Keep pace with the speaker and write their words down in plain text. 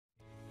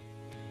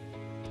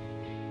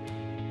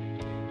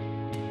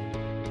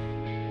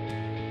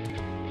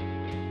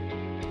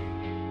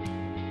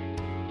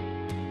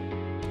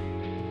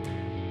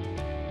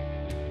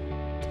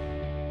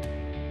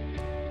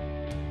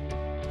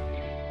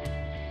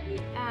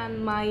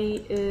And my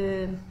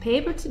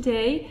paper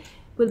today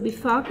will be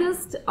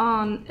focused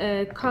on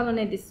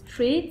colonnaded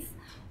streets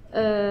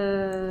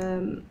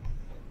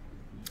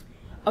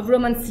of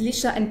Roman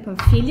Cilicia and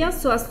Pamphylia,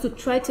 so as to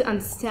try to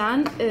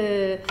understand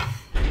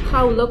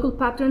how local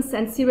patterns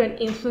and Syrian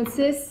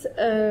influences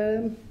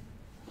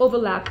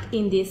overlapped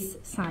in these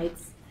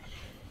sites.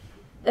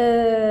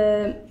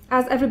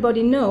 As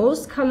everybody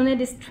knows,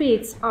 colonnaded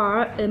streets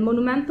are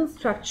monumental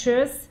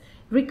structures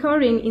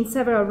recurring in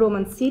several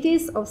Roman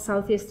cities of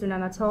southeastern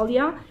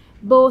Anatolia,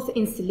 both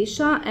in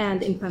Cilicia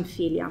and in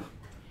Pamphylia.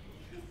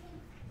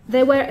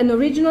 They were an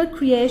original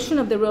creation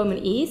of the Roman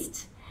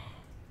East,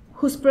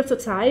 whose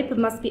prototype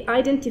must be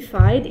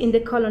identified in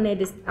the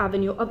colonnaded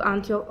avenue of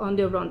Antioch on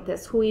the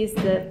Orontes, who is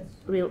the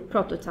real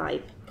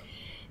prototype.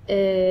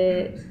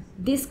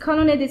 These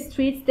colonnaded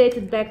streets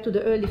dated back to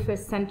the early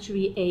 1st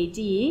century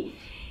AD,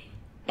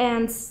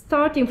 and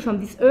starting from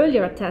this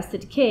earlier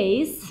attested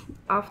case,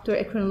 after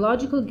a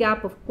chronological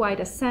gap of quite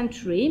a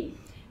century,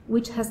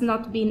 which has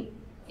not been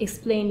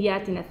explained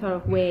yet in a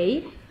thorough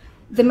way,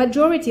 the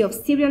majority of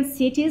Syrian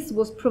cities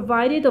was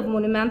provided of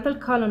monumental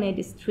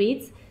colonnaded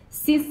streets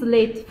since the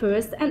late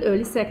 1st and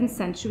early 2nd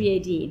century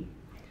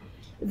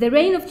AD. The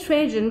reign of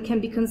Trajan can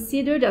be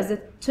considered as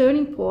a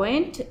turning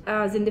point,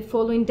 as in the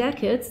following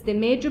decades the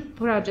major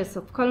projects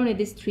of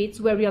colonnaded streets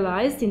were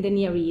realized in the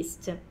Near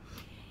East,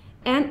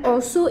 and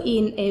also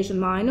in Asia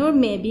Minor,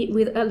 maybe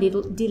with a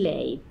little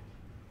delay.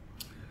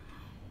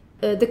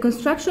 The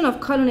construction of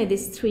colonnaded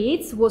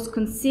streets was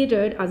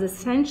considered as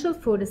essential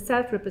for the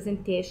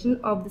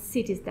self-representation of the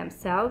cities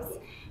themselves,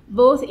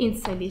 both in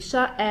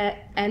Cilicia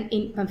and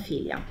in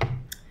Pamphylia.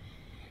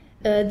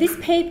 This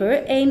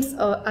paper aims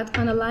at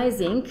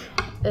analyzing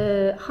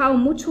how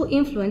mutual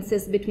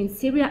influences between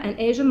Syria and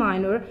Asia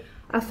Minor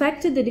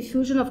affected the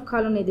diffusion of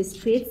colonnaded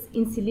streets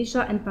in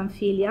Cilicia and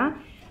Pamphylia,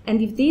 and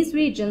if these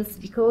regions,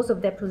 because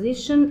of their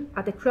position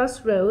at the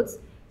crossroads,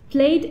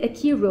 played a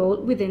key role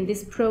within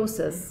this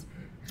process.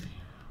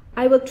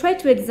 I will try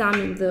to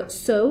examine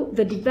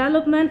the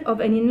development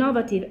of an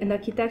innovative and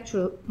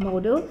architectural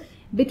model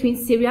between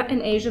Syria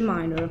and Asia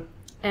Minor.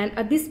 And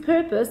at this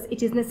purpose,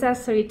 it is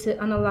necessary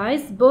to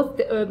analyze both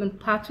the urban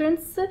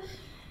patterns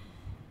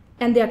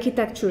and the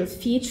architectural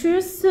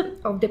features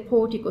of the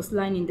porticos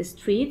lining the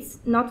streets,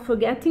 not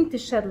forgetting to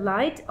shed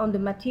light on the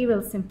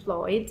materials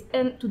employed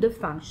and to the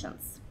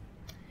functions.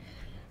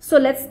 So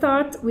let's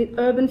start with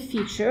urban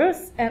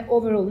features and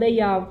overall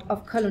layout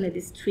of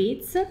colonnaded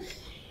streets.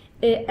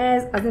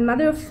 As a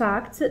matter of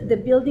fact, the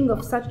building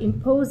of such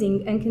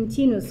imposing and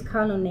continuous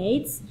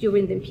colonnades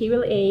during the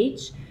imperial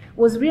age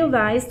was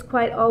realized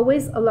quite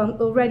always along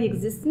already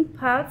existing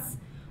paths,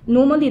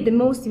 normally the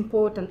most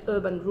important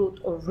urban route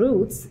or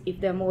routes, if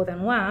there are more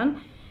than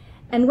one,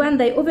 and when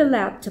they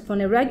overlapped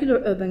upon a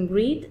regular urban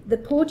grid, the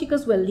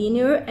porticos were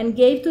linear and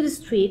gave to the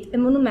street a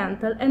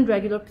monumental and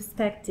regular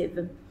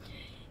perspective,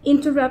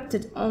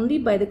 interrupted only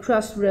by the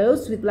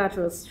crossroads with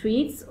lateral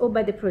streets or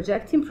by the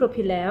projecting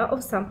propylaea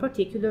of some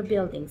particular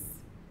buildings.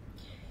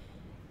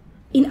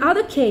 In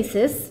other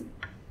cases,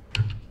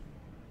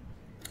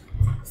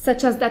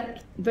 such as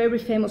that very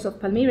famous of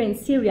Palmyra in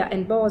Syria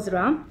and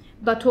Bosra,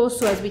 but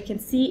also, as we can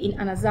see, in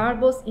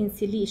Anazarbos in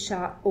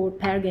Cilicia or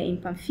Perge in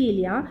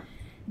Pamphylia,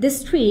 the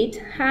street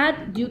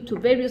had, due to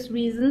various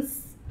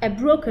reasons, a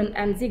broken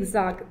and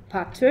zigzag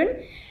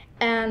pattern,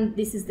 and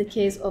this is the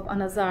case of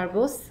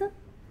Anazarbos,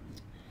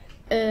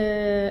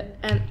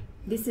 and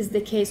this is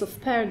the case of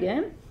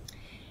Perge.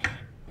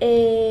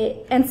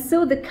 And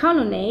so the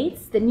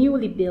colonnades, the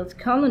newly built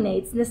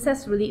colonnades,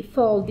 necessarily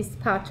follow this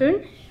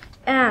pattern,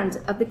 and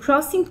at the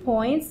crossing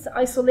points,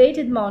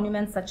 isolated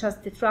monuments such as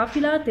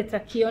Tetrapila,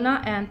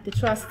 Tetrachiona, and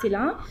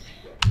Tetrastila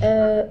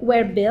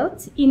were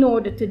built in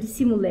order to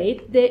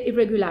dissimulate the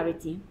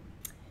irregularity.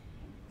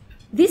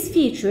 These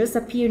features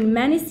appear in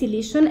many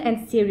Cilician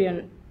and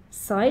Syrian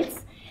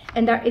sites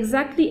and are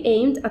exactly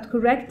aimed at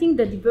correcting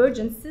the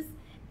divergences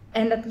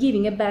and at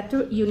giving a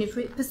better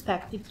uniform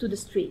perspective to the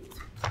street.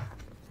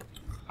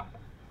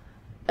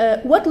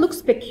 What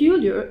looks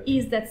peculiar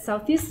is that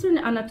southeastern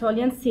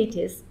Anatolian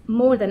cities,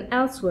 more than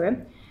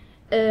elsewhere,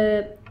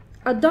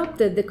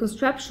 adopted the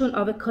construction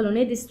of a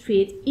colonnaded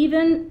street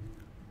even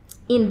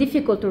in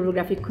difficult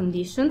orographic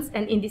conditions,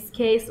 and in this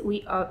case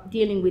we are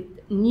dealing with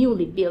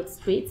newly built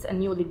streets and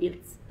newly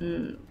built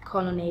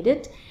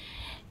colonnaded,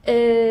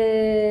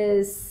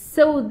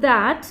 so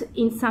that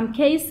in some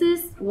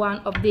cases, one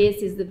of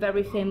these is the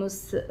very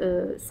famous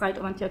site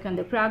of Antioch and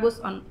the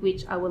Cragos, on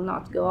which I will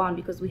not go on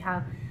because we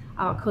have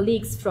our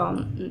colleagues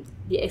from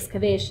the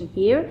excavation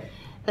here,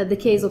 the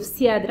case of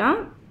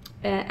Siedra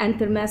and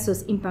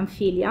Termessos in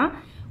Pamphylia,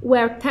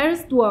 where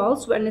terraced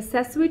walls were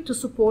necessary to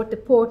support the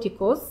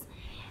porticos,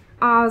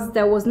 as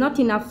there was not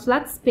enough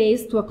flat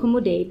space to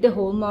accommodate the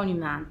whole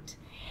monument.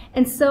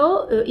 And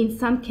so, in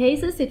some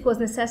cases, it was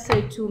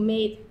necessary to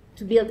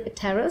build a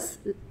terrace,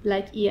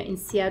 like here in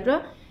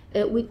Siedra,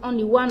 with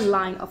only one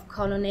line of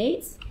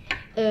colonnades.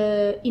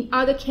 In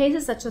other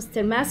cases, such as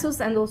Termessos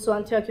and also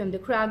Antioch and the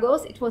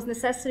Cragos, it was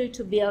necessary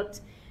to build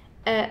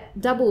a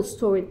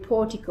double-storied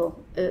portico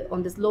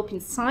on the sloping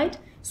side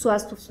so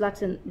as to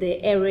flatten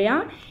the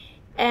area.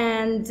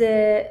 And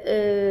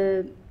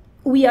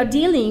we are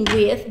dealing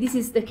with, this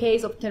is the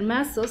case of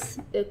Termessos,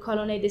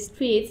 colonnaded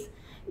streets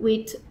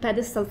with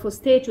pedestal for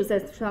statues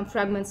and some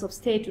fragments of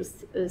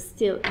statues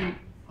still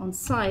on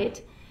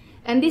site.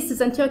 And this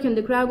is Antioch on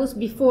the Cragos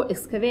before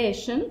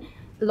excavation,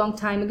 a long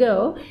time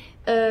ago.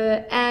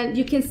 And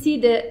you can see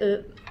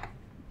the,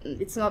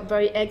 it's not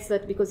very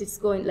exact because it's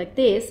going like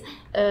this.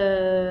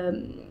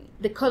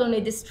 The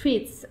colonnaded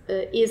streets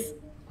is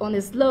on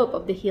a slope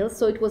of the hill,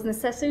 so it was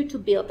necessary to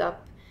build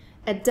up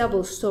a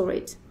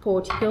double-storied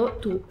portico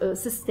to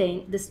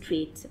sustain the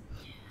street.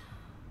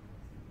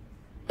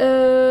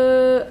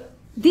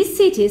 These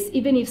cities,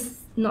 even if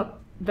not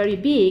very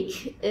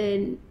big,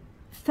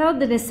 felt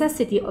the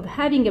necessity of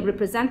having a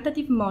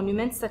representative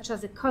monument such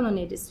as a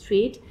colonnaded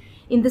street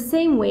in the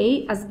same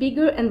way as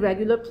bigger and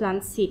regular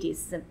planned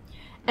cities.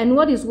 And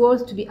what is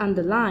worth to be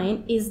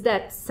underlined is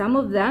that some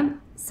of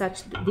them,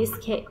 such this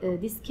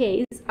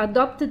case,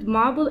 adopted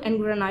marble and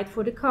granite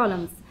for the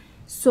columns,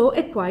 so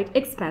a quite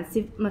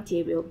expensive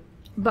material.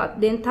 But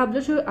the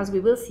entablature, as we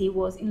will see,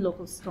 was in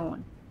local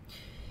stone.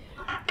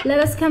 Let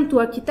us come to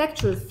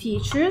architectural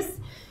features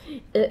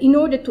in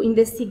order to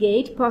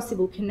investigate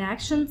possible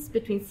connections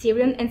between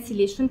Syrian and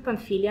Cilician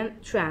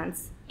Pamphylian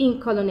trends in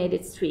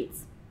colonnaded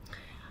streets.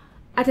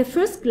 At a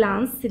first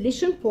glance,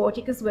 Cilician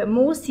porticos were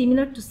more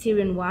similar to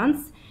Syrian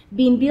ones,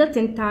 being built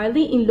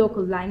entirely in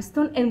local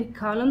limestone and with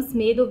columns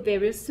made of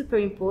various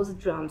superimposed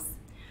drums.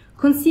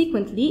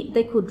 Consequently,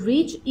 they could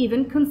reach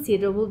even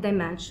considerable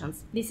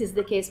dimensions. This is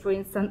the case, for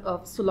instance,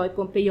 of Suloi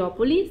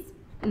Pompeiopolis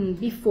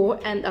before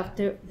and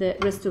after the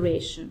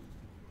restoration.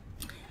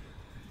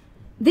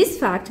 This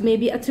fact may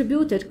be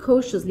attributed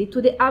cautiously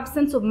to the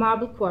absence of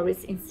marble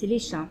quarries in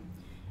Cilicia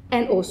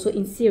and also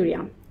in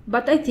Syria.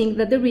 But I think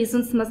that the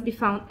reasons must be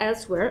found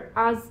elsewhere,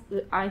 as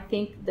I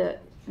think the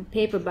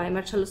paper by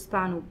Marcello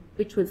Spanu,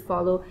 which will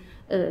follow,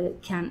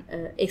 can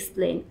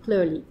explain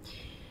clearly.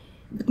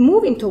 But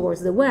moving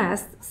towards the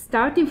west,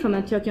 starting from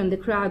Antioch on the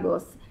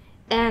Cragos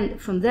and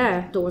from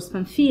there towards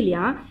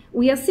Pamphylia,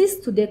 we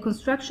assist to the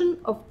construction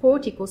of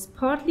porticos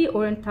partly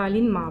or entirely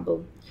in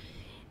marble.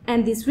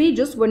 And these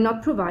regions were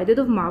not provided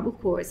of marble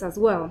quarries as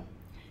well.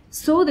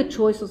 So the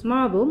choice of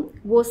marble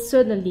was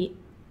certainly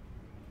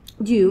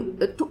due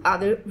to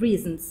other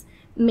reasons,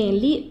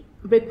 mainly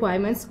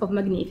requirements of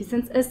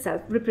magnificence and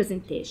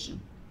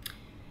self-representation.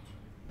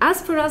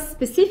 As far as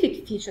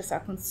specific features are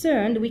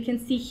concerned, we can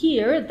see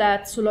here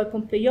that Suloi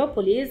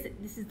Pompeiopolis,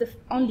 this is the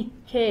only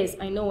case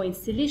I know in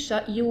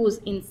Cilicia,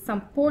 used in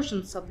some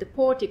portions of the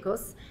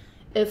porticos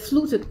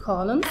fluted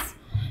columns,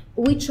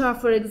 which are,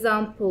 for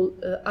example,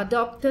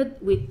 adopted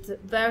with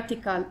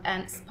vertical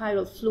and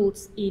spiral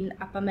flutes in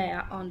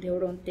Apamea on the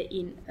Orontes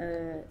in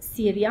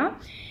Syria.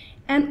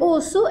 And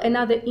also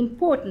another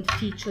important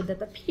feature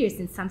that appears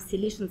in some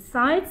Cilician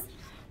sites,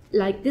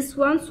 like this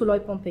one, Suloi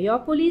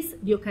Pompeiopolis,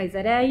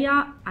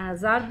 Diocaisareia,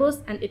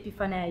 Anazarbos, and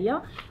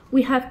Epiphaneia,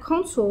 we have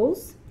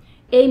consoles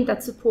aimed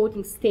at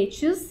supporting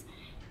statues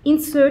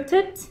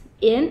inserted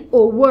in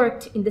or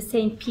worked in the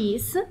same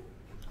piece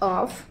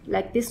of,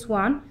 like this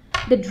one,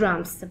 the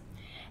drums.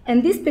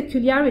 And this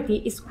peculiarity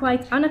is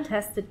quite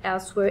unattested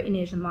elsewhere in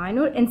Asia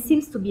Minor and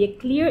seems to be a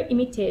clear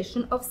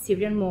imitation of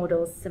Syrian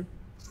models,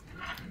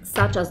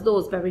 such as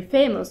those very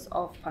famous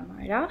of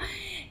Palmyra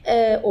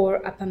or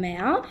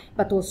Apamea,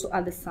 but also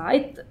other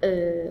sites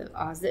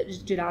as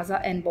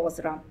Gerasa and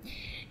Bosra.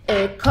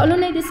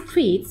 Colonnaded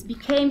streets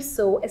became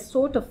so a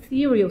sort of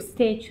theory of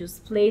statues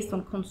placed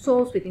on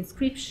consoles with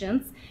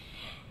inscriptions.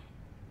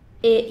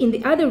 In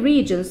the other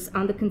regions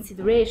under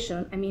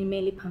consideration, I mean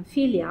mainly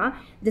Pamphylia,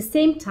 the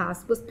same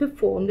task was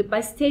performed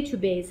by statue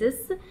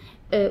bases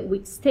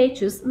with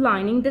statues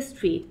lining the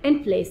street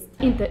and placed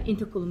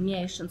into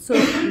columniation. So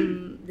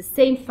the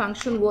same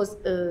function was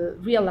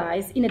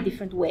realized in a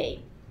different way.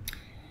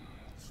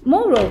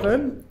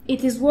 Moreover,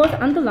 it is worth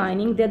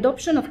underlining the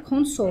adoption of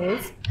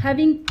consoles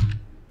having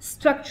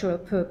structural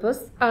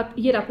purpose at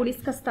Hierapolis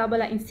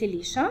Kastabala in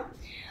Cilicia,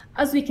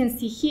 as we can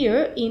see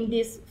here in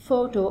this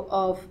photo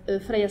of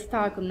Freya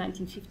Stark of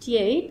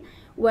 1958,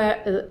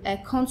 where a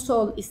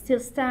console is still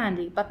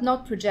standing but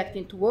not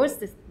projecting towards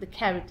the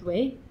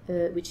carriageway,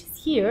 which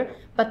is here,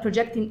 but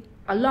projecting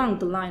along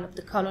the line of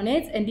the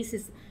colonnades. And this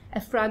is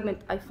a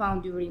fragment I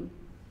found during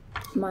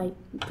my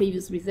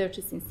previous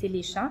researches in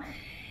Cilicia.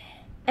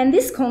 And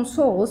these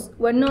consoles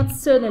were not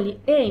certainly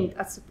aimed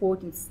at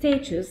supporting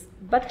statues,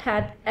 but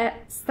had a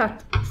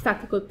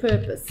statical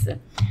purpose.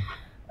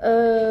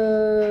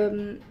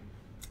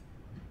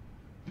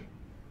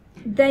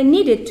 They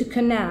needed to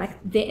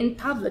connect the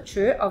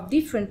entablature of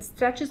different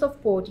stretches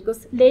of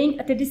porticos laying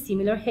at a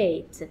dissimilar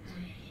height.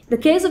 The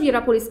case of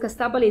Hierapolis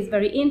Kastabala is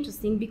very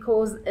interesting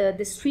because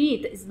the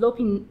street is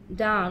sloping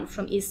down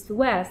from east to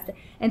west,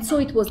 and so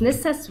it was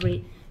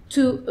necessary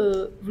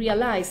to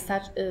realize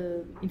such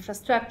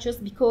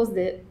infrastructures because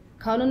the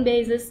column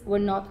bases were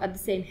not at the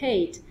same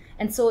height,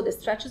 and so the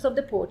stretches of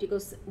the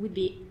porticos would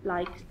be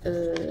like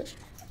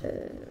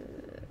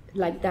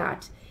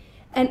that.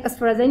 And as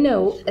far as I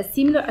know, a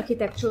similar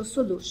architectural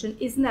solution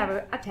is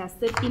never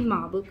attested in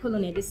marble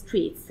colonnaded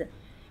streets,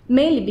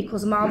 mainly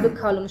because marble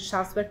column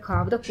shafts were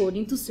carved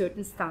according to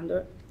certain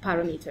standard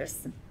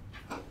parameters.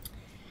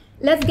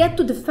 Let's get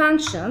to the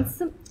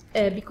functions,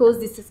 because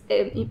this is,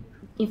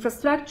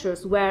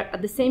 infrastructures were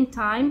at the same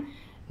time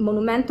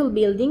monumental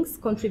buildings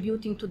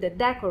contributing to the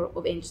decor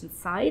of ancient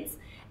sites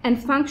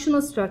and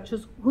functional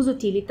structures whose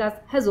utilitas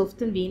has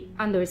often been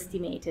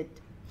underestimated.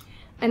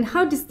 And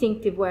how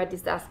distinctive were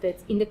these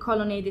aspects in the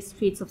colonnaded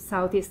streets of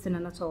southeastern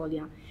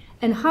Anatolia?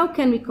 And how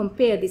can we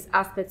compare these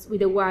aspects with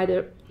the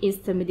wider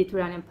Eastern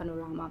Mediterranean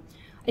panorama?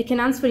 I can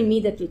answer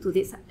immediately to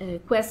this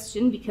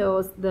question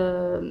because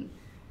the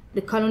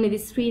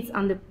colonnaded streets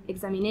under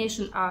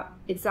examination are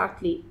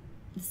exactly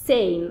the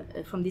same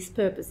from these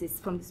purposes,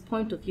 from this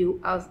point of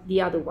view, as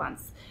the other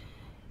ones.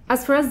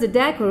 As far as the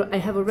decor, I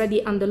have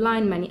already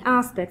underlined many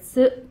aspects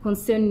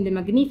concerning the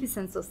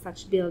magnificence of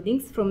such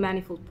buildings from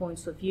manifold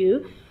points of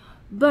view.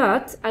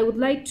 But I would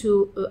like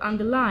to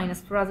underline,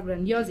 as far as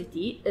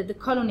grandiosity, the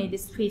colonnaded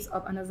streets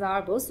of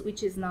Anazarbos,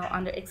 which is now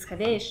under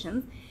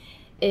excavation,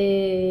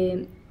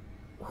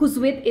 whose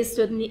width is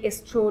certainly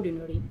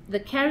extraordinary.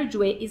 The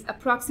carriageway is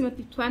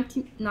approximately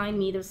 29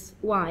 meters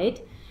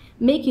wide,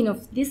 making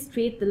of this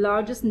street the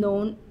largest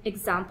known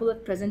example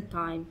at present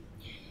time.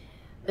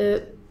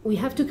 We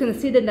have to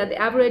consider that the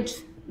average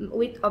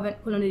width of a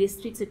colonnaded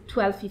street is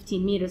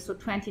 12-15 meters, so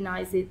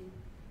 29 is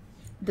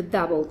the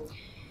double.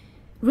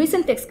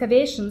 Recent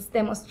excavations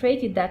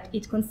demonstrated that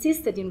it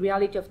consisted in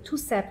reality of two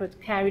separate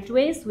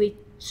carriageways, which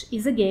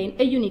is again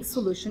a unique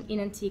solution in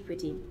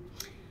antiquity.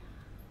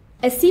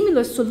 A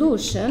similar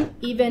solution,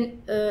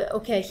 even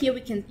here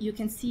you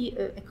can see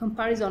a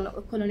comparison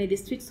of colonnaded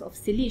streets of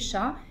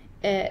Cilicia,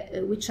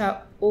 which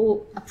are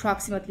all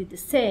approximately the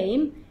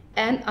same,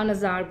 and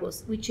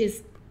Anazarbos, which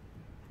is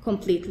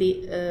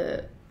completely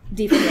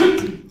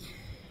different.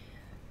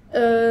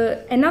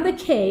 Another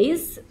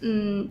case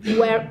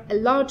where a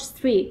large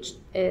street,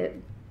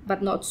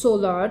 but not so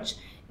large,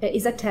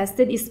 is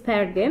attested is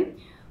Perge,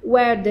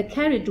 where the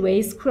carriageway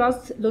is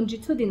crossed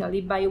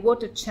longitudinally by a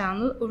water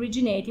channel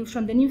originating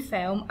from the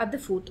Nymphaeum at the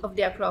foot of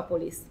the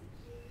Acropolis.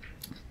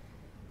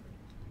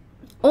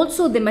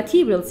 Also, the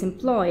materials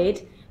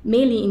employed,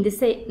 mainly in the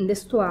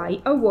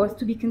stuae, are worth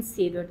to be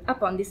considered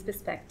upon this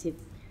perspective.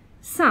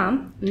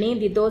 Some,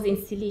 mainly those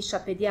in Cilicia,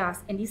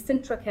 Pedias, and Eastern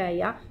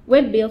Trachaea,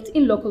 were built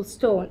in local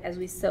stone, as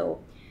we saw,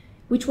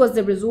 which was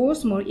the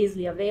resource more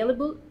easily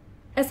available,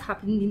 as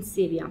happened in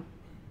Syria.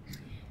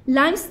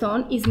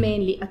 Limestone is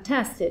mainly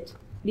attested.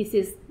 This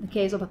is the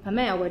case of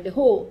Apamea, where the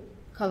whole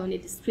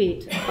colonnaded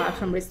street, apart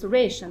from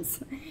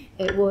restorations,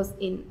 was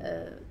in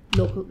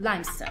local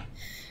limestone.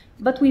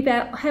 But we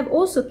have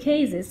also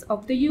cases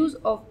of the use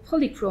of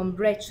polychrome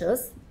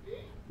breccias.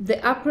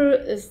 The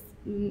upper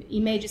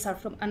images are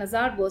from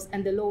Anazarbos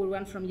and the lower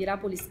one from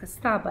Hierapolis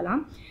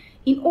Castabala,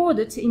 in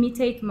order to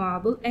imitate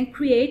marble and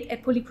create a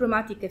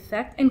polychromatic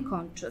effect and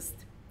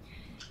contrast.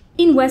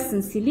 In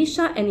Western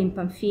Cilicia and in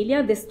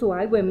Pamphylia, the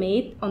stuae were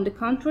made, on the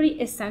contrary,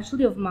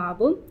 essentially of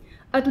marble,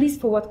 at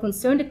least for what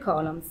concerned the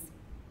columns,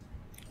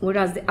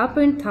 whereas the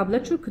upper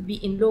entablature could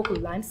be in local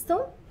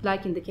limestone,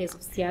 like in the case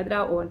of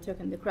Siedra or Antioch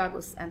and the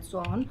Kragos and so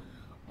on,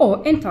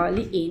 or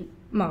entirely in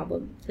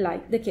marble,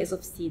 like the case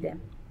of Side.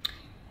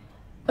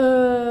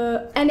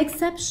 An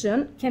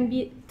exception can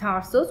be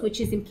Tarsos, which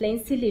is in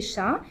plain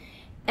Cilicia,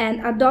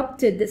 and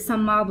adopted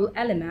some marble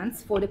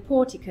elements for the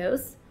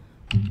porticos,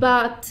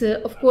 but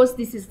of course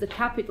this is the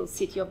capital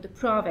city of the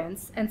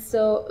province, and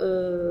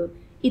so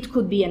it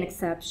could be an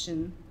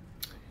exception.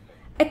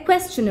 A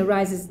question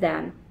arises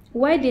then: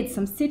 why did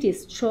some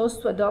cities choose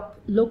to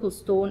adopt local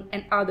stone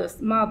and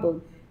others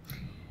marble?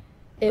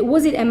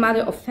 Was it a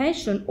matter of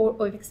fashion or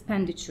of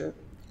expenditure?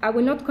 I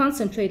will not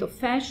concentrate on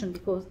fashion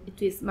because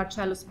it is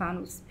Marcello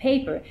Spano's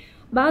paper,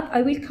 but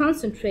I will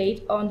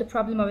concentrate on the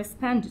problem of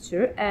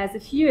expenditure, as a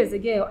few years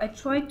ago I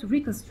tried to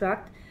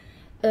reconstruct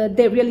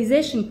the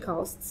realization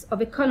costs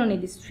of a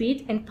colonnaded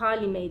street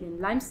entirely made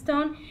in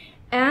limestone,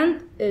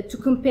 and to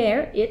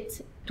compare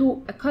it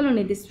to a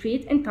colonnaded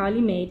street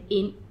entirely made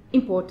in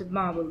imported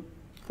marble,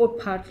 or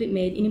partly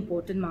made in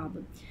imported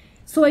marble.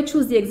 So I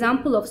choose the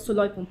example of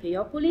Soloi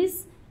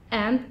Pompeiopolis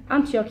and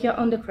Antiochia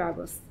on the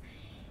Kragos.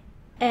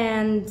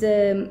 And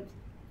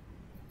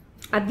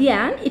at the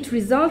end, it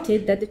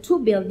resulted that the two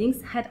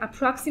buildings had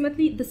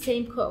approximately the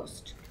same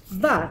cost.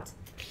 But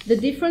the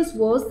difference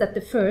was that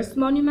the first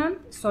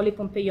monument, Soloi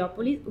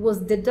Pompeiopolis,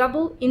 was the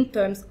double in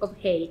terms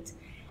of height,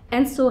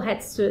 and so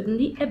had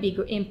certainly a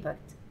bigger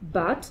impact.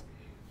 But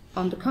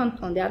on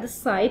the other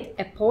side,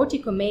 a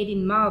portico made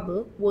in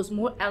marble was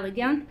more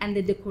elegant, and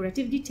the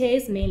decorative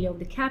details, mainly of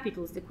the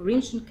capitals, the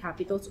Corinthian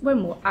capitals, were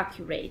more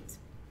accurate.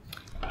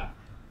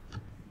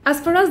 As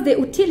far as the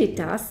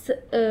utilitas,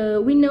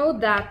 we know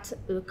that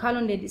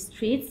colonnaded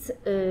streets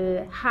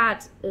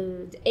had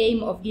the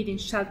aim of giving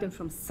shelter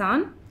from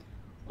sun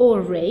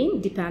or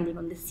rain, depending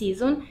on the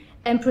season,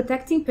 and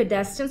protecting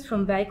pedestrians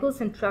from vehicles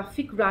and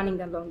traffic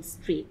running along the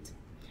street.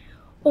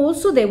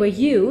 Also, they were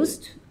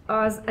used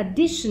as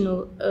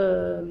additional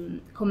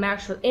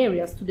commercial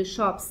areas to the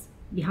shops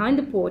behind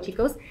the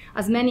porticos,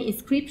 as many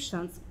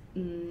inscriptions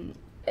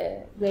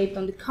engraved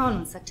on the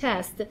columns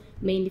attest,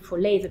 mainly for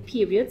later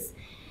periods,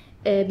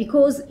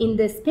 because in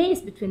the space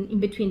in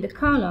between the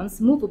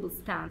columns, movable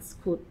stands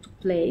took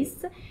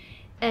place,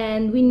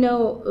 and we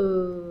know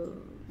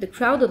the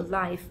crowded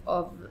life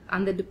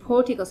under the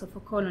porticos of a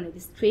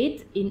Colonnaded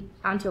street in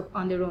Antioch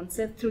on the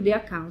Orontes through the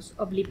accounts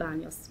of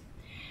Libanius.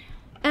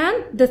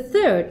 And the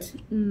third,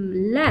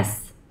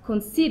 less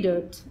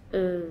considered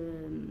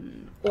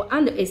or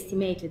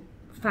underestimated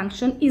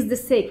function is the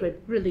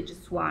sacred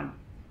religious one,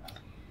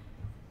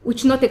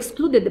 which not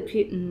excluded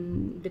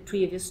the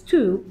previous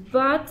two,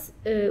 but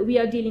we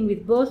are dealing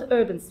with both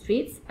urban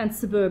streets and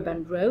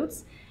suburban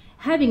roads,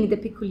 having the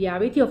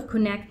peculiarity of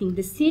connecting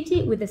the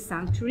city with the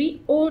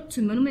sanctuary or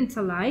to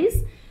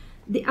monumentalize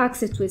the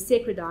access to a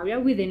sacred area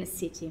within a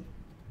city.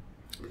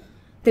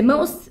 The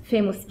most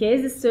famous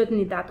case is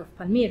certainly that of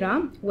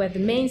Palmyra, where the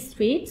main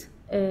street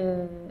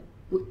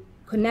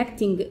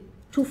connecting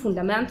two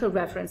fundamental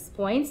reference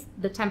points,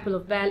 the Temple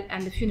of Bel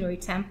and the Funerary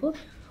Temple,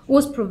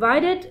 was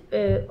provided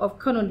of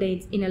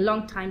colonnades in a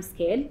long time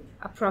scale,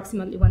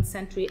 approximately 1.5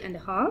 centuries.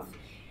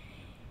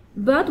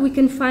 But we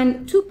can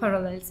find two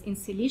parallels in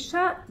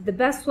Cilicia. The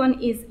best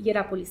one is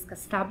Hierapolis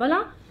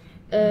Kastabala,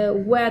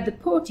 where the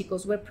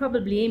porticos were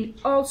probably aimed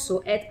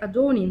also at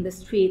adorning the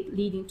street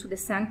leading to the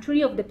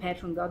sanctuary of the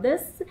patron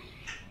goddess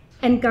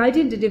and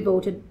guiding the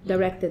devoted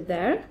directed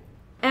there.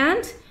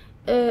 And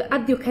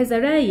at the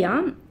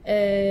Caesarea,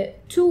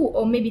 2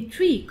 or maybe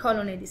 3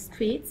 colonnaded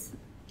streets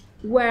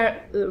were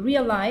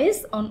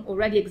realized on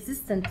already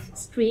existent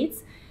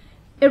streets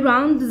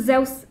around the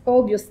Zeus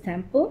Obios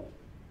temple,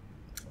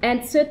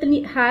 and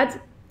certainly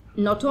had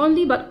not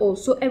only but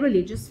also a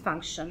religious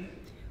function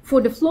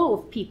for the flow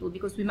of people,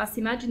 because we must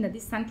imagine that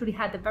this sanctuary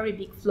had a very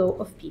big flow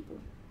of people.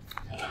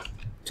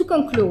 To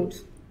conclude,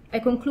 I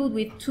conclude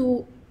with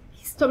 2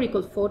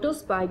 historical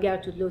photos by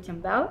Gertrude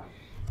Lothian-Bell.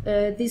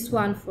 This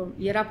one from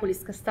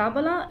Hierapolis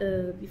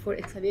Kastabala before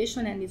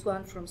excavation, and this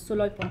one from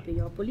Soloi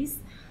Pompeiopolis.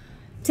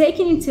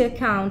 Taking into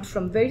account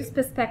from various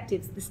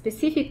perspectives the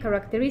specific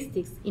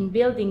characteristics in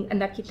building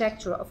and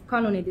architecture of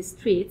colonnaded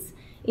streets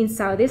in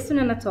southeastern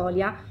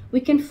Anatolia, we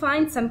can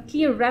find some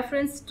clear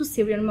reference to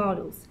Syrian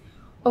models,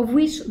 of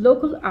which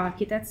local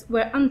architects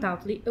were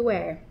undoubtedly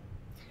aware.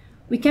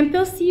 We can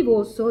perceive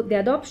also the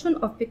adoption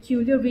of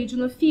peculiar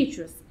regional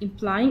features,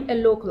 implying a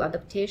local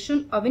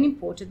adaptation of an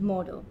imported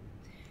model.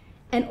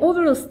 An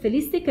overall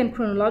stylistic and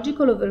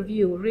chronological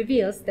overview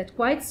reveals that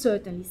quite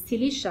certainly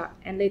Cilicia,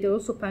 and later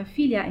also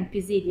Pamphylia and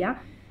Pisidia,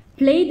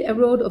 played a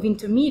role of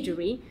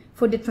intermediary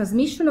for the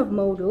transmission of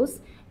models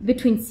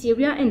between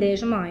Syria and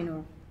Asia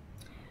Minor.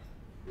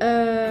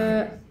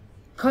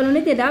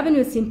 Colonnaded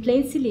avenues in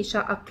plain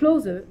Cilicia are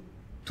closer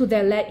to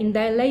in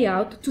their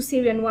layout to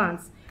Syrian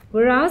ones,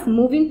 whereas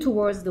moving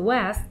towards the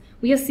west,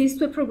 we assist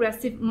to a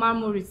progressive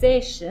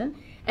marmorization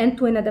and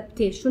to an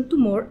adaptation to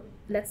more,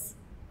 let's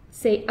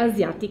say,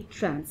 Asiatic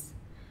trends.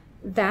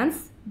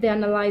 Thence, the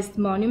analyzed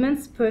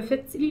monuments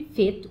perfectly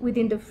fit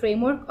within the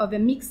framework of a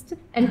mixed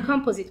and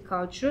composite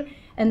culture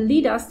and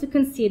lead us to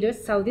consider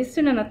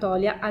southeastern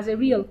Anatolia as a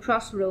real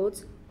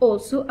crossroads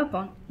also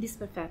upon this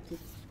perspective.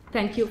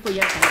 Thank you for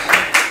your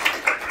attention.